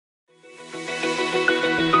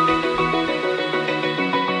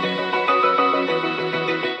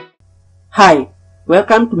Hi,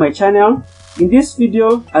 welcome to my channel. In this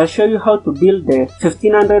video, I'll show you how to build the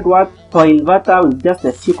 1500 watt power inverter with just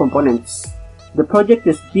a few components. The project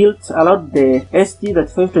is built around the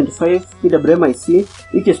ST3525 PWM IC,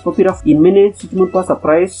 which is popular in many switch mode power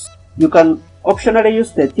supplies. You can optionally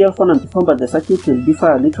use the TL4 amplifier, but the circuit will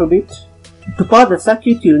differ a little bit. To power the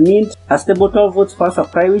circuit, you'll need a stable 12 volts power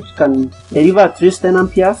supply which can deliver at least 10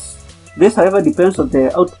 amperes. This, however, depends on the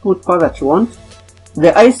output power that you want. The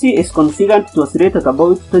IC is configured to oscillate at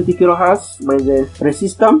about 20 kHz by the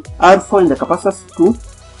resistor R4 and the capacitor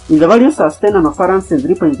C2. If the values are 10 nanofarads and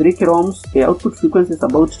 3.3 kΩ, the output frequency is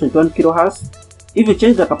about 21 kHz. If you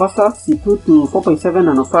change the capacitor C2 to 4.7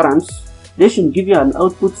 nanofarads, this should give you an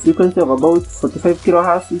output frequency of about 45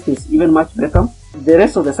 kHz, which is even much better. The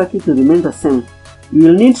rest of the circuit will remain the same. You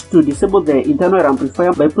will need to disable the internal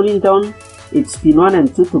amplifier by pulling down its pin 1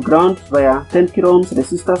 and 2 to ground via 10 kΩ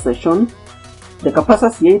resistors as shown. The capacitor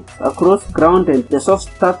C8 across ground and the soft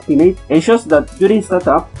start pin 8 ensures that during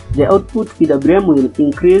startup, the output PWM will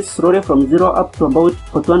increase slowly from 0 up to about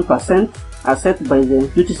 41% as set by the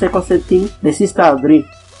duty cycle setting resistor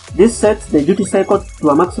R3. This sets the duty cycle to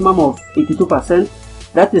a maximum of 82%,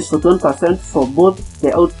 that is 41% for both the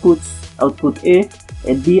outputs, output A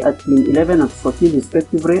and B at pin 11 and 14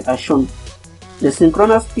 respectively as shown. The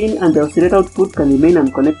synchronous pin and the oscillator output can remain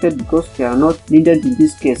unconnected because they are not needed in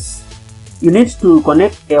this case. You need to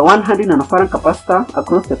connect a 100 nanofarad capacitor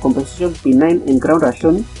across the compensation pin 9 and ground as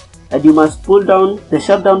shown, and you must pull down the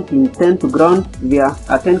shutdown pin 10 to ground via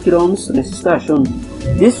a 10 kΩ resistor as shown.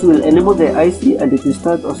 This will enable the IC and it will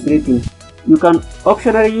start oscillating. You can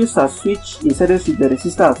optionally use a switch instead of the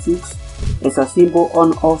resistor R6 as a simple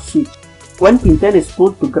on-off switch. When pin 10 is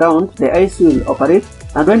pulled to ground, the IC will operate,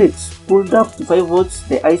 and when it's pulled up to 5 volts,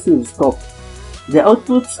 the IC will stop. The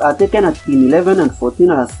outputs are taken at pin 11 and 14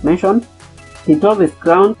 as mentioned. Pin 12 is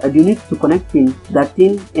ground, and you need to connect pin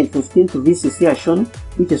 13 and 15 to VCC as shown,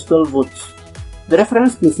 which is 12 volts. The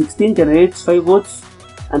reference pin 16 generates 5 volts,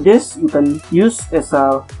 and this you can use as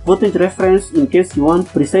a voltage reference in case you want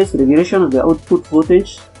precise regulation of the output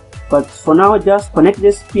voltage. But for now, just connect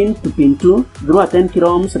this pin to pin 2 through a 10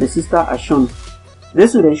 kΩ resistor as shown.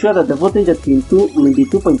 This will ensure that the voltage at pin 2 will be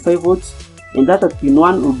 2.5 volts and that at pin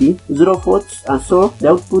 1 will be 0 volts, and so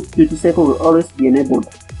the output duty cycle will always be enabled.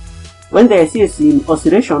 When the IC is in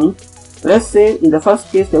oscillation, let's say in the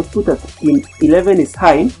first case the output at pin 11 is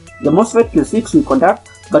high, the MOSFET Q6 will conduct,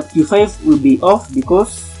 but Q5 will be off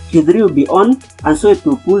because Q3 will be on, and so it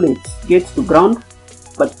will pull its gate to ground,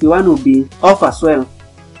 but Q1 will be off as well.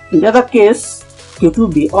 In the other case, Q2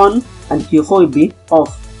 will be on and Q4 will be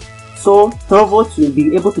off. So 12 volts will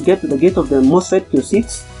be able to get to the gate of the MOSFET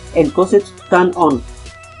Q6 and cause it to turn on.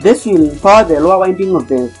 This will power the lower winding of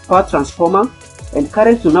the power transformer, and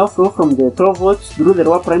current will now flow from the 12 volts through the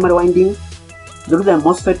lower primary winding, through the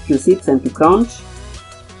MOSFET Q6 and to ground.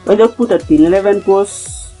 When the output at pin 11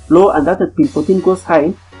 goes low and that at pin 14 goes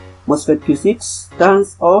high, MOSFET Q6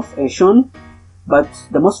 turns off as shown, but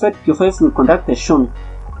the MOSFET Q5 will conduct as shown.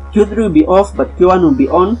 Q3 will be off but Q1 will be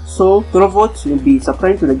on, so 12 volts will be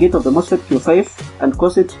supplied to the gate of the MOSFET Q5 and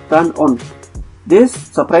cause it to turn on. This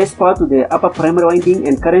supplies power to the upper primary winding,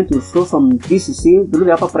 and current will flow from VCC through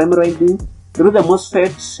the upper primary winding, through the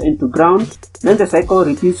MOSFET into ground. Then the cycle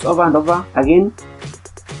repeats over and over again.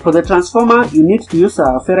 For the transformer, you need to use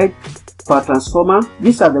a ferrite power transformer.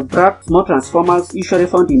 These are the black small transformers usually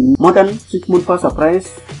found in modern switch mode power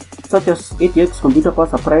supplies such as ATX computer power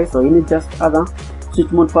supplies or any just other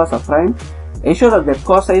switch mode power supply. Ensure that the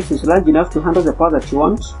core size is large enough to handle the power that you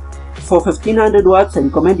want. For 1500 watts, I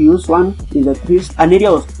recommend you use one in at least an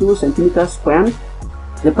area of 2 cm squared.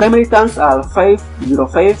 The primary turns are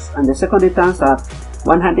 505 and the secondary turns are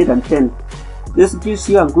 110. This gives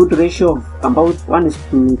you a good ratio of about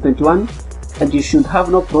 1:21, and you should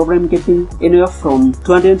have no problem getting anywhere from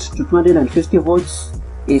 200 to 250 volts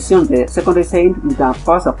AC on the secondary side with a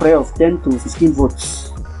power supply of 10 to 15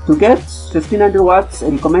 volts. To get 1500 watts, I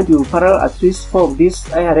recommend you parallel at least 4 of these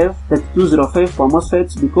IRF 3205 for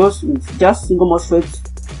MOSFETs, because with just single MOSFETs,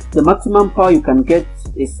 the maximum power you can get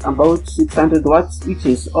is about 600 watts, which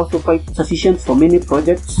is also quite sufficient for many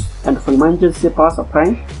projects and for emergency power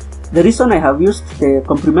supply. The reason I have used the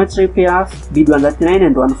complementary pairs BD139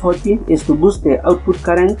 and 140 is to boost the output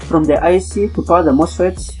current from the IC to power the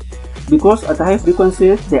MOSFETs, because at a high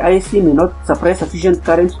frequency, the IC may not supply sufficient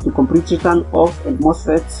current to completely turn off and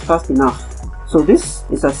MOSFETs fast enough. So this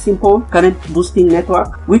is a simple current boosting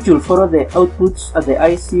network which will follow the outputs at the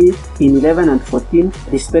IC pin 11 and 14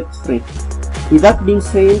 respectively. With that being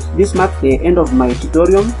said, this marks the end of my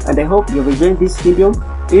tutorial, and I hope you've enjoyed this video.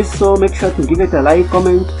 If so, make sure to give it a like,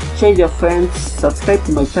 comment, share with your friends, subscribe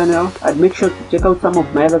to my channel, and make sure to check out some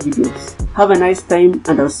of my other videos. Have a nice time,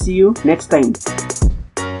 and I'll see you next time.